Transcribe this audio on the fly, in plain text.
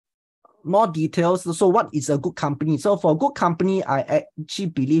more details. So what is a good company? So for a good company, I actually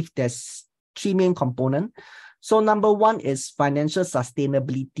believe there's three main components. So number one is financial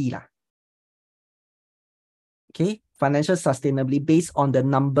sustainability. Okay, financial sustainability based on the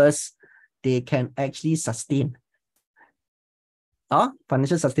numbers they can actually sustain.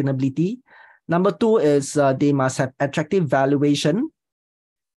 Financial sustainability. Number two is they must have attractive valuation.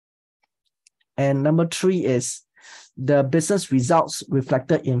 And number three is the business results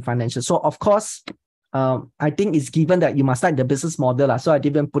reflected in financial. So of course, I think it's given that you must like the business model. So I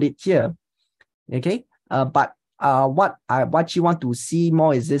didn't put it here. Okay. But what you want to see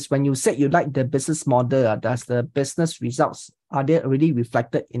more is this: when you say you like the business model, does the business results, are they already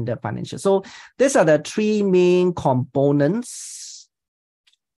reflected in the financial? So these are the three main components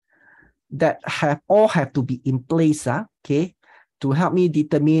that all have to be in place, okay, to help me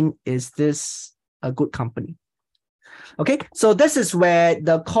determine, is this a good company? Okay, so this is where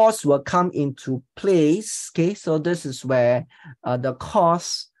the course will come into place. Okay, so this is where the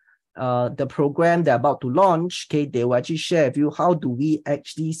course, the program they're about to launch, okay, they will actually share with you how do we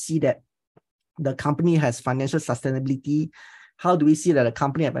actually see that the company has financial sustainability, how do we see that the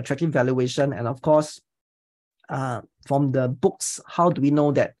company have attractive valuation, and of course, from the books, how do we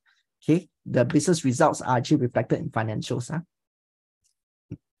know that, okay, the business results are actually reflected in financials.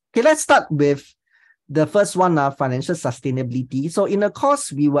 Okay, let's start with the first one, financial sustainability. So in the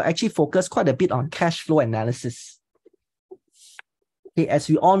course, we will actually focus quite a bit on cash flow analysis. Okay, as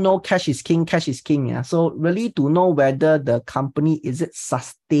we all know, cash is king, cash is king. Yeah? So really to know whether the company, is it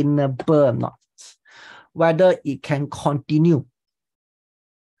sustainable or not, whether it can continue.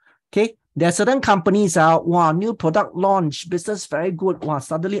 Okay, there are certain companies, wow, new product launch, business very good, wow,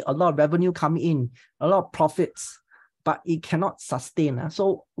 suddenly a lot of revenue coming in, a lot of profits, but it cannot sustain.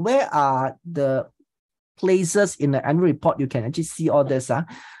 So where are the places in the annual report you can actually see all this?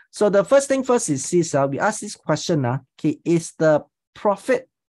 So the first thing first is this, we ask this question, okay, is the profit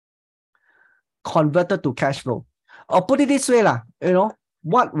converted to cash flow? Or put it this way,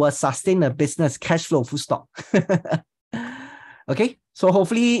 what will sustain the business? Cash flow, full stop. Okay, so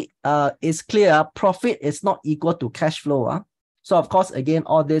hopefully it's clear. Profit is not equal to cash flow. So of course, again,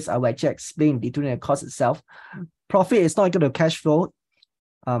 all this I will actually explain between the course itself. Profit is not equal to cash flow.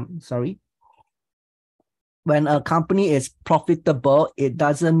 When a company is profitable, it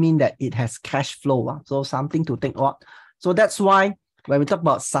doesn't mean that it has cash flow. So something to think about. So that's why when we talk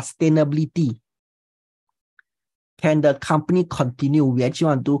about sustainability, can the company continue? We actually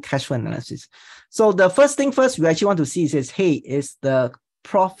want to do cash flow analysis. So the first thing first, we actually want to see is, hey, is the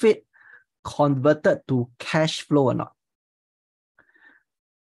profit converted to cash flow or not?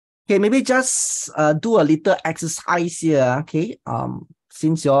 Okay, maybe just do a little exercise here, okay?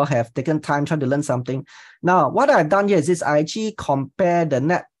 Since you all have taken time trying to learn something. Now, what I've done here is this: I actually compare the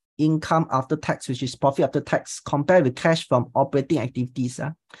net income after tax, which is profit after tax, compared with cash from operating activities.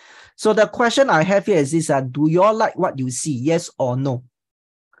 So the question I have here is this: do you all like what you see? Yes or no?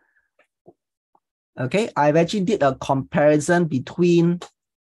 Okay, I've actually did a comparison between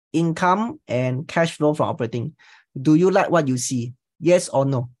income and cash flow from operating. Do you like what you see? Yes or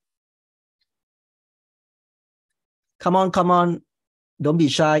no? Come on, come on. Don't be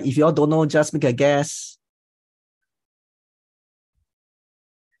shy. If you all don't know, just make a guess.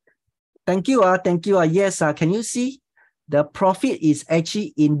 Thank you. Thank you. Yes, can you see? The profit is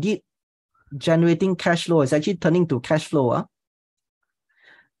actually indeed generating cash flow. It's actually turning to cash flow.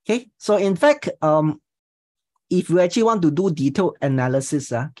 Okay, so in fact, if we actually want to do detailed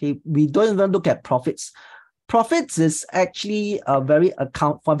analysis, okay, we don't even look at profits. Profits is actually very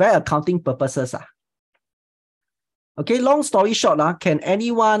accounting purposes. Okay, long story short, can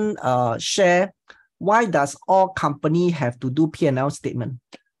anyone share why does all company have to do P&L statement?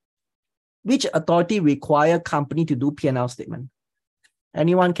 Which authority require company to do P&L statement?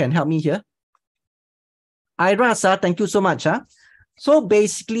 Anyone can help me here? Iras, thank you so much. So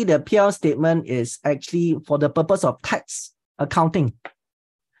basically, the P&L statement is actually for the purpose of tax accounting.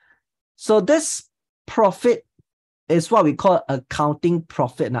 So this profit is what we call accounting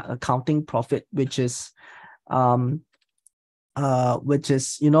profit, which is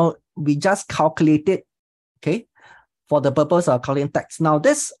we just calculate it, okay, for the purpose of calculating tax. Now,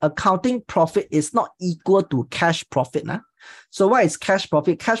 this accounting profit is not equal to cash profit. So what is cash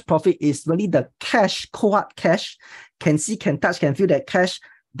profit? Cash profit is really the cash, cold cash, can see, can touch, can feel that cash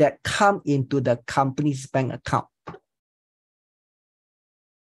that come into the company's bank account.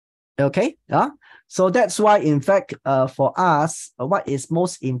 Okay, so that's why, in fact, for us, what is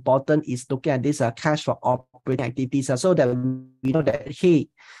most important is looking at this cash for operating activities, so that we know that, hey,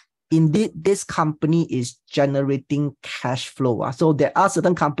 indeed, this company is generating cash flow. So there are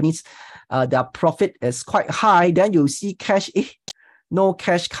certain companies, their profit is quite high, then you see cash, no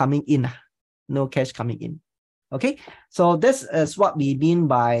cash coming in. No cash coming in. Okay, so this is what we mean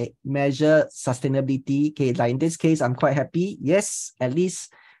by measure sustainability. Okay, like in this case, I'm quite happy. Yes, at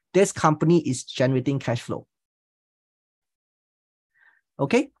least this company is generating cash flow.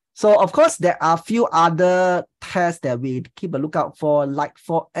 Okay, so of course, there are a few other tests that we keep a lookout for. Like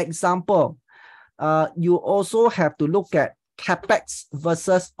for example, you also have to look at capex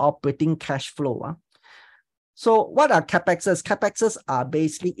versus operating cash flow. So what are capexes? Capexes are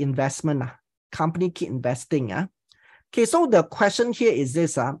basically investment. Company keep investing. Okay, so the question here is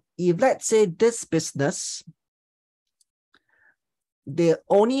this. If let's say this business, the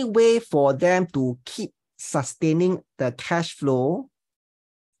only way for them to keep sustaining the cash flow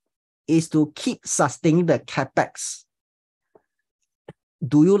is to keep sustaining the capex.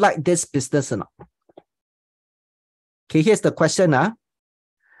 Do you like this business or not? Okay, here's the question.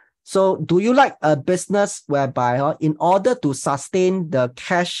 So do you like a business whereby in order to sustain the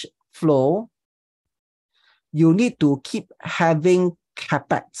cash flow, you need to keep having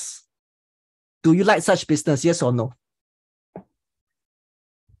capex? Do you like such business? Yes or no?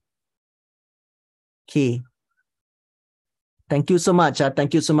 Okay. Thank you so much.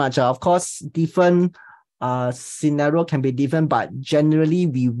 Thank you so much. Of course, different scenario can be different, but generally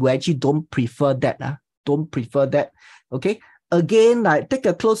we actually don't prefer that. Don't prefer that. Okay. Again, like take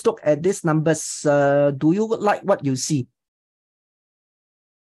a close look at these numbers. Do you like what you see?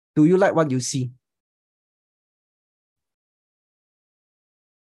 Do you like what you see?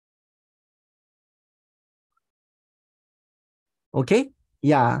 Okay.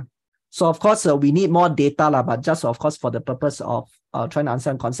 Yeah. So of course, we need more data, but just of course for the purpose of trying to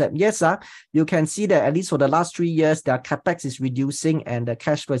understand concept. Yes, you can see that at least for the last 3 years, their capex is reducing and the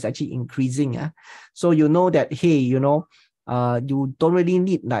cash flow is actually increasing. So you know that, hey, you don't really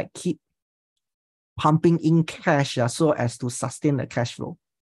need like keep pumping in cash so as to sustain the cash flow.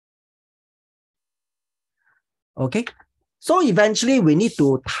 Okay. So eventually we need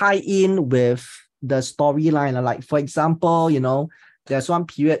to tie in with the storyline. Like for example, there's one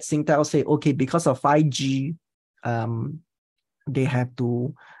period Singtel say, okay, because of 5G, they have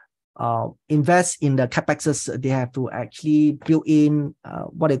to invest in the capexes. They have to actually build in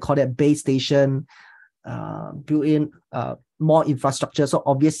what they call that base station, build in more infrastructure. So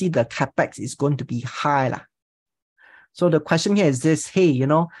obviously the capex is going to be high. So the question here is this, hey,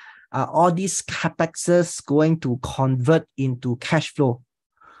 are all these capexes going to convert into cash flow?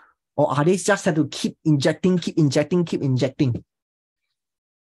 Or are they just have to keep injecting?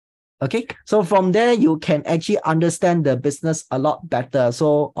 Okay, so from there, you can actually understand the business a lot better.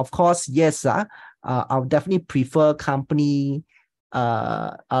 So of course, yes, I'll definitely prefer company,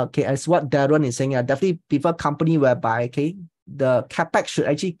 okay, as what Darren is saying, I definitely prefer company whereby, okay, the capex should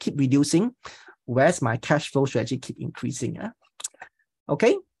actually keep reducing, whereas my cash flow should actually keep increasing.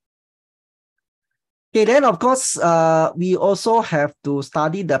 Okay. Okay, then of course, we also have to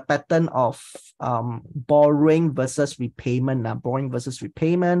study the pattern of borrowing versus repayment.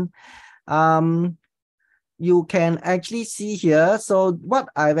 You can actually see here. So what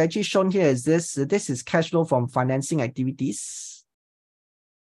I've actually shown here is this. This is cash flow from financing activities.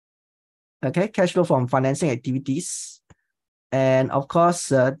 Okay, cash flow from financing activities, and of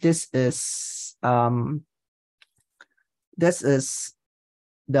course, this is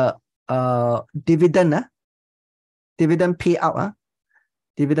the dividend payout.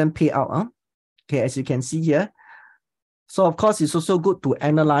 Okay, as you can see here. So of course, it's also good to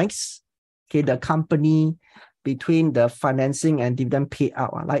analyze, okay, the company between the financing and dividend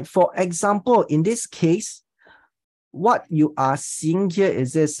payout. Like for example, in this case, what you are seeing here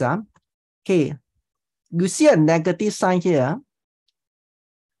is this. Okay, you see a negative sign here.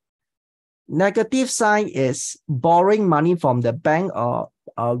 Negative sign is borrowing money from the bank or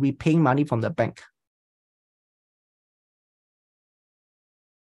repaying money from the bank.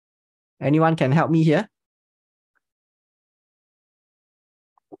 Anyone can help me here?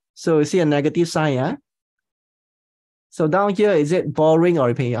 So you see a negative sign, So down here, is it borrowing or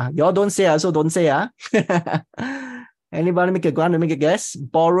repaying? Y'all don't say, so don't say. Anybody make a guess?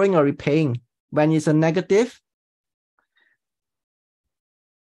 Borrowing or repaying? When it's a negative?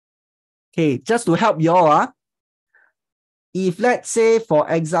 Okay, just to help y'all, if let's say, for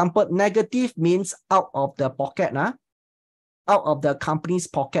example, negative means out of the pocket, out of the company's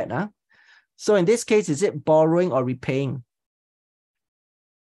pocket. So in this case, is it borrowing or repaying?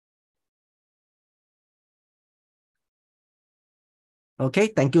 Okay,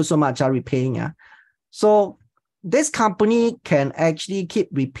 thank you so much, repaying. So this company can actually keep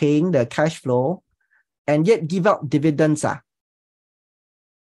repaying the cash flow and yet give out dividends.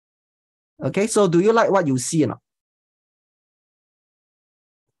 Okay, so do you like what you see or not?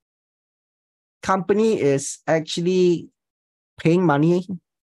 Company is actually paying money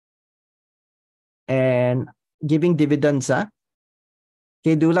and giving dividends.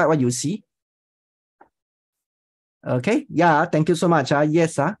 Okay, do you like what you see? Okay, yeah, thank you so much.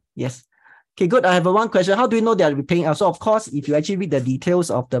 Yes, yes. Okay, good. I have one question. How do you know they are repaying? So, of course, if you actually read the details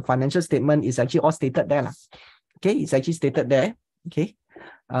of the financial statement, it's actually all stated there. Okay, it's actually stated there. Okay,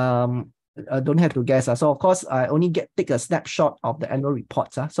 I don't have to guess. So, of course, I only take a snapshot of the annual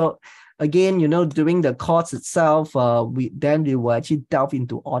reports. So, again, during the course itself, we will actually delve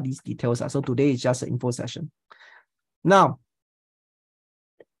into all these details. So, today is just an info session. Now,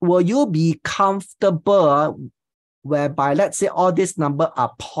 will you be comfortable whereby, let's say, all these numbers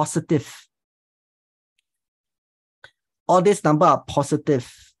are positive? All these numbers are positive,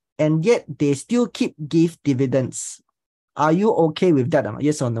 and yet they still give dividends. Are you okay with that?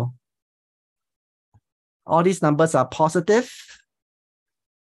 Yes or no? All these numbers are positive,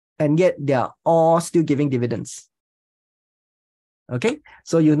 and yet they are all still giving dividends. Okay,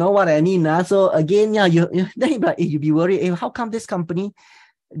 so you know what I mean. So again, yeah, you'll be worried. Hey, how come this company,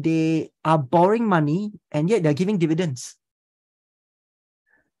 they are borrowing money and yet they're giving dividends?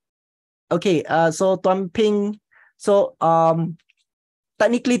 Okay, so Tuan Ping, so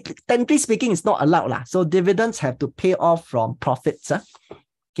technically speaking, it's not allowed. So dividends have to pay off from profits.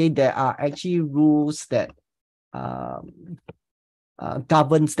 Okay, there are actually rules that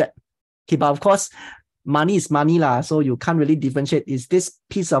governs that. Okay, but of course, money is money, so you can't really differentiate. Is this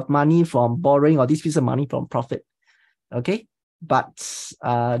piece of money from borrowing or this piece of money from profit? Okay, but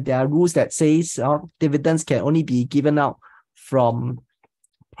there are rules that says dividends can only be given out from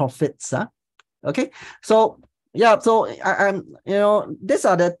profits. Okay, so yeah, so I'm these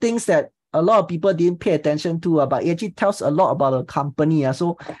are the things that a lot of people didn't pay attention to, but it actually tells a lot about a company.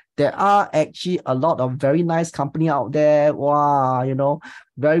 So there are actually a lot of very nice company out there. Wow,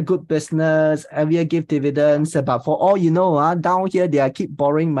 very good business, every year give dividends. But for all you know, down here they are keep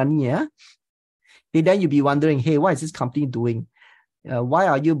borrowing money. Then you'll be wondering, hey, what is this company doing? Why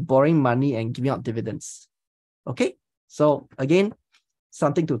are you borrowing money and giving out dividends? Okay, so again,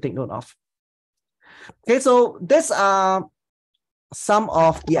 something to take note of. Okay, so these are some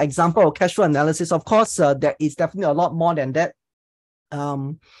of the example of cash flow analysis. Of course, there is definitely a lot more than that.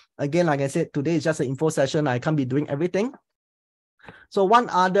 Again, like I said, today is just an info session. I can't be doing everything. So one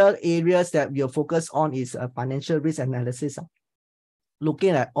other areas that we'll focus on is financial risk analysis.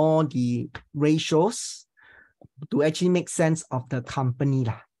 Looking at all the ratios to actually make sense of the company,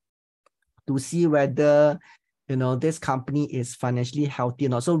 to see whether this company is financially healthy or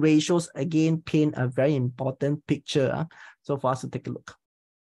not. So ratios again paint a very important picture. So for us to take a look.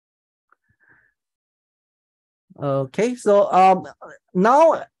 Okay, so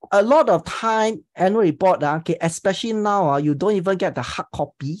now a lot of time annual report, okay, especially now, you don't even get the hard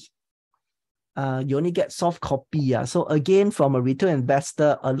copy. You only get soft copy. So again, from a retail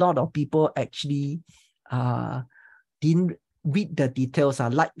investor, a lot of people actually didn't read the details.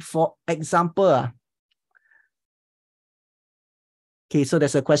 Like for example, okay, so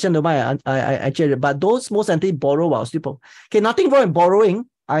there's a question to my I actually, but those most likely borrow while still. Okay, nothing wrong with borrowing.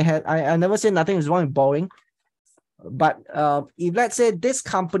 I never say nothing is wrong with borrowing. But if let's say this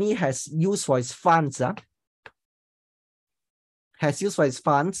company has used for its funds,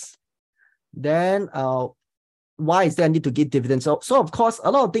 then why is there a need to give dividends? So of course,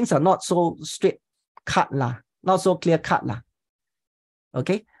 a lot of things are not so straight cut, not so clear cut.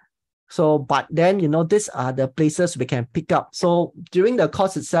 Okay. So, but then, these are the places we can pick up. So during the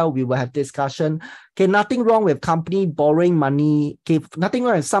course itself, we will have discussion. Okay, nothing wrong with company borrowing money. Okay, nothing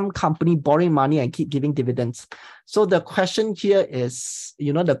wrong with some company borrowing money and keep giving dividends. So the question here is,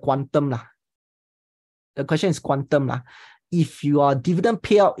 the quantum. The question is quantum. If your dividend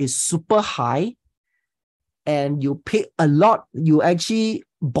payout is super high and you pay a lot, you actually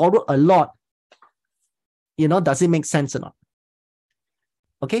borrow a lot, does it make sense or not?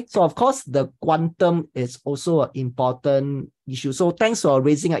 Okay, so of course, the quantum is also an important issue. So thanks for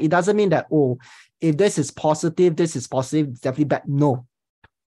raising it. It doesn't mean that, if this is positive, it's definitely bad. No.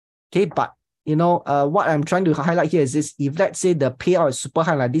 Okay, but what I'm trying to highlight here is this: if let's say the payout is super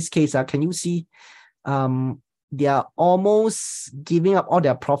high, like this case, can you see they are almost giving up all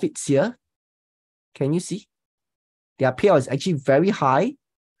their profits here? Can you see? Their payout is actually very high.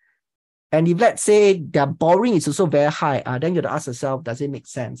 And if let's say their borrowing is also very high, then you have to ask yourself, does it make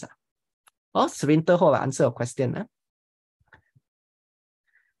sense? Srinta Ho will answer a question.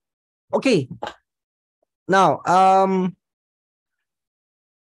 Okay. Now,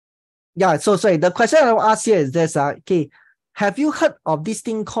 yeah, so sorry, the question I will ask here is this. Okay, Have you heard of this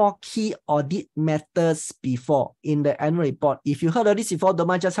thing called key audit matters before in the annual report? If you heard of this before, don't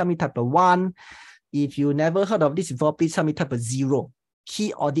mind, just help me type a 1. If you never heard of this before, please help me type a 0.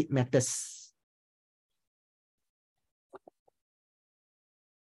 Key audit matters.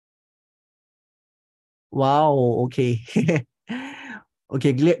 Wow, okay.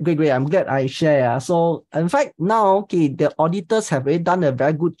 Okay, great. I'm glad I share. So in fact, now, okay, the auditors have already done a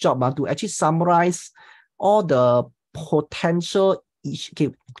very good job to actually summarize all the potential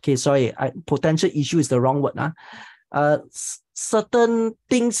potential issue is the wrong word. Certain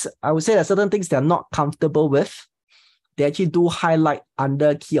things, I would say that certain things they're not comfortable with, they actually do highlight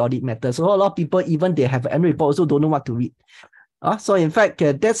under key audit matters. So a lot of people, even they have an annual report, also don't know what to read. So in fact,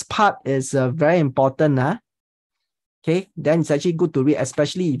 this part is very important. Okay, then it's actually good to read,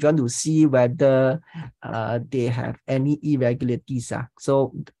 especially if you want to see whether they have any irregularities.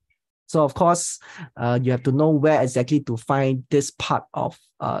 So of course, you have to know where exactly to find this part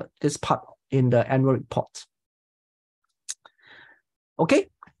in the annual report. Okay,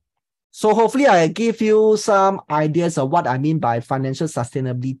 so hopefully I give you some ideas of what I mean by financial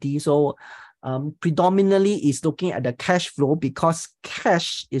sustainability. So predominantly is looking at the cash flow, because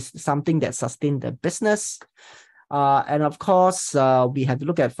cash is something that sustains the business. And of course, we have to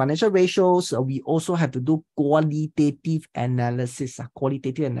look at financial ratios. We also have to do qualitative analysis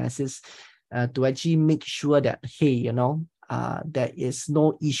to actually make sure that, hey, there is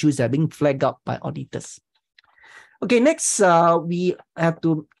no issues that are being flagged up by auditors. Okay, next, we have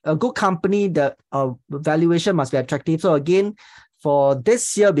to, a good company, the valuation must be attractive. So again, for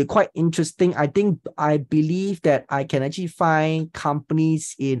this year, be quite interesting. I believe that I can actually find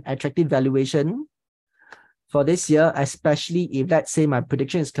companies in attractive valuation for this year, especially if, let's say, my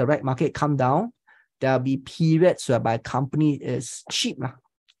prediction is correct, market come down, there'll be periods whereby company is cheap.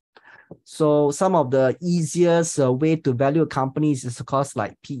 So some of the easiest way to value companies is, of course,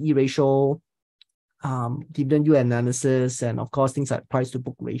 like PE ratio, dividend yield analysis, and of course, things like price to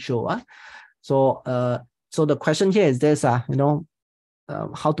book ratio. So the question here is this,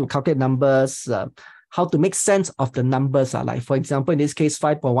 how to calculate numbers, how to make sense of the numbers. Like, for example, in this case,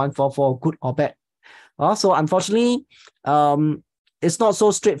 5.144, good or bad. So unfortunately, it's not so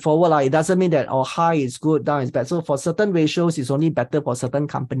straightforward. It doesn't mean that high is good, down is bad. So for certain ratios, it's only better for certain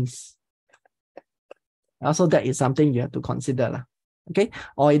companies. So that is something you have to consider. Okay,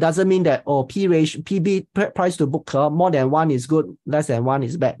 or it doesn't mean that P ratio, PB, price to book, more than 1 is good, less than 1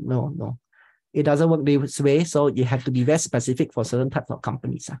 is bad. No, it doesn't work this way. So you have to be very specific for certain types of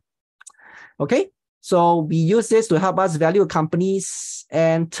companies. Okay, so we use this to help us value companies,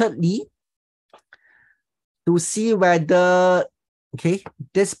 and thirdly, to see whether, okay,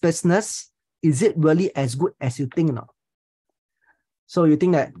 this business, is it really as good as you think or not? So you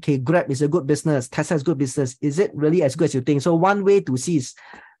think that, okay, Grab is a good business, Tesla is a good business. Is it really as good as you think? So one way to see is,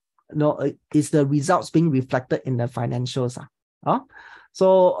 is the results being reflected in the financials?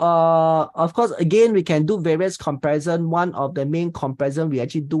 So of course, again, we can do various comparison. One of the main comparison we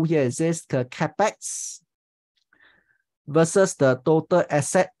actually do here is this, the CapEx versus the total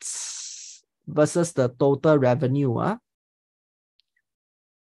assets versus the total revenue.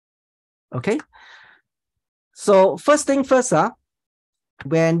 Okay. So first thing first,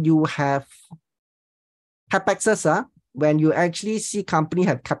 when you have CapExes, when you actually see company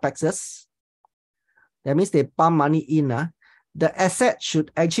have CapExes, that means they pump money in, the asset should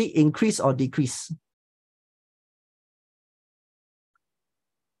actually increase or decrease.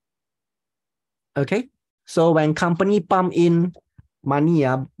 Okay. So when company pump in money,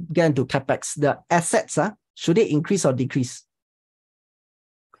 get into CapEx, the assets, should it increase or decrease?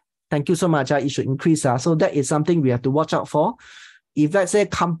 Thank you so much. It should increase. So that is something we have to watch out for. If let's say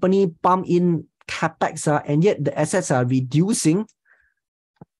company pump in CapEx, and yet the assets are reducing,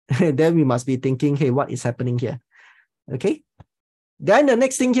 then we must be thinking, hey, what is happening here? Okay. Then the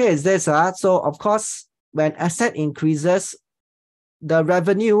next thing here is this. So of course, when asset increases, the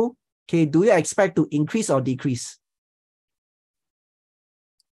revenue, okay, do you expect to increase or decrease?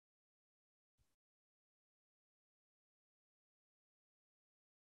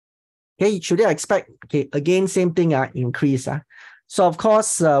 Okay, should you expect, okay, again, same thing, increase. So of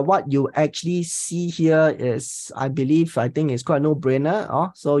course, what you actually see here is, I think it's quite a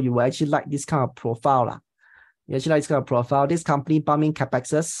no-brainer. So you will actually like this kind of profile. You actually like this kind of profile. This company pumping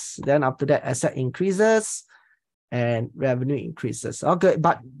CapExes, then after that, asset increases and revenue increases. Okay,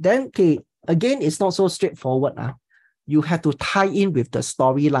 but then, okay, again, it's not so straightforward. You have to tie in with the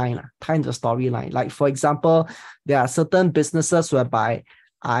storyline. Like, for example, there are certain businesses whereby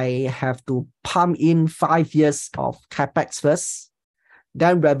I have to pump in 5 years of CapEx first,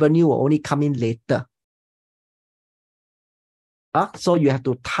 then revenue will only come in later. So you have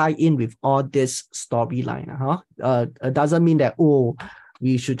to tie in with all this storyline. It doesn't mean that, oh,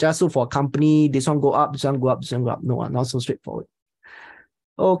 we should just look for a company, this one go up, this one go up, this one go up. No, not so straightforward.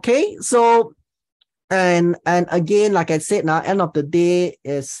 Okay, so and again, like I said, now end of the day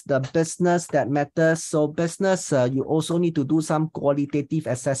is the business that matters. So business, you also need to do some qualitative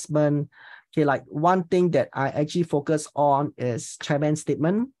assessment. Okay, like one thing that I actually focus on is chairman's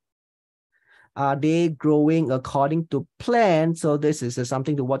statement. Are they growing according to plan? So this is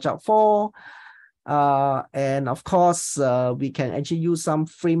something to watch out for. And of course, we can actually use some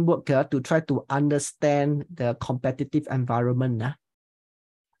framework to try to understand the competitive environment.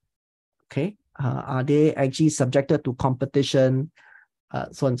 Okay, are they actually subjected to competition,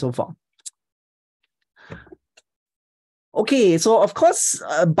 so on and so forth. Okay, so of course,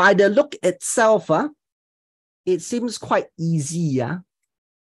 by the look itself, it seems quite easy.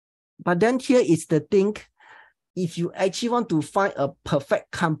 But then here is the thing, if you actually want to find a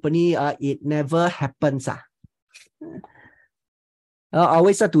perfect company, it never happens. I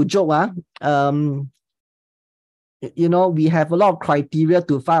always have to joke, you know, we have a lot of criteria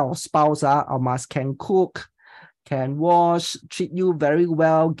to find our spouse. Our must can cook, can wash, treat you very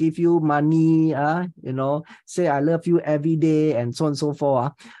well, give you money, you know, say I love you every day, and so on and so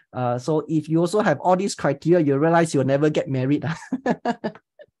forth. So if you also have all these criteria, you realize you'll never get married.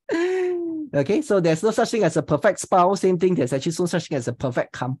 Okay, so there's no such thing as a perfect spouse. Same thing, there's actually no such thing as a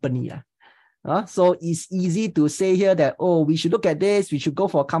perfect company. So it's easy to say here that, oh, we should look at this, we should go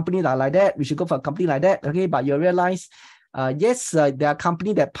for a company like that, we should go for a company like that. Okay, but you realize, yes, there are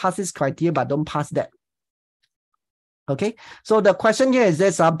companies that pass this criteria but don't pass that. Okay, so the question here is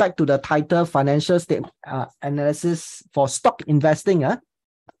this, back to the title, financial statement analysis for stock investing.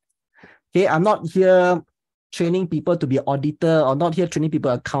 Okay, I'm not here training people to be auditor, or not here training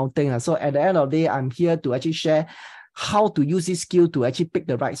people accounting. So at the end of the day, I'm here to actually share how to use this skill to actually pick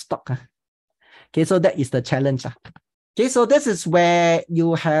the right stock. Okay, so that is the challenge. Okay, so this is where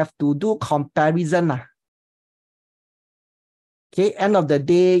you have to do comparison. Okay, end of the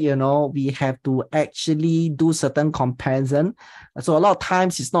day, you know, we have to actually do certain comparison. So a lot of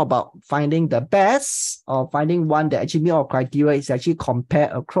times it's not about finding the best or finding one that actually meet our criteria. It's actually compare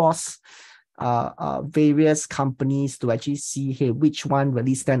across various companies to actually see, hey, which one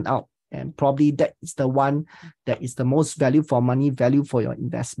really stand out. And probably that is the one that is the most value for money, value for your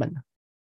investment.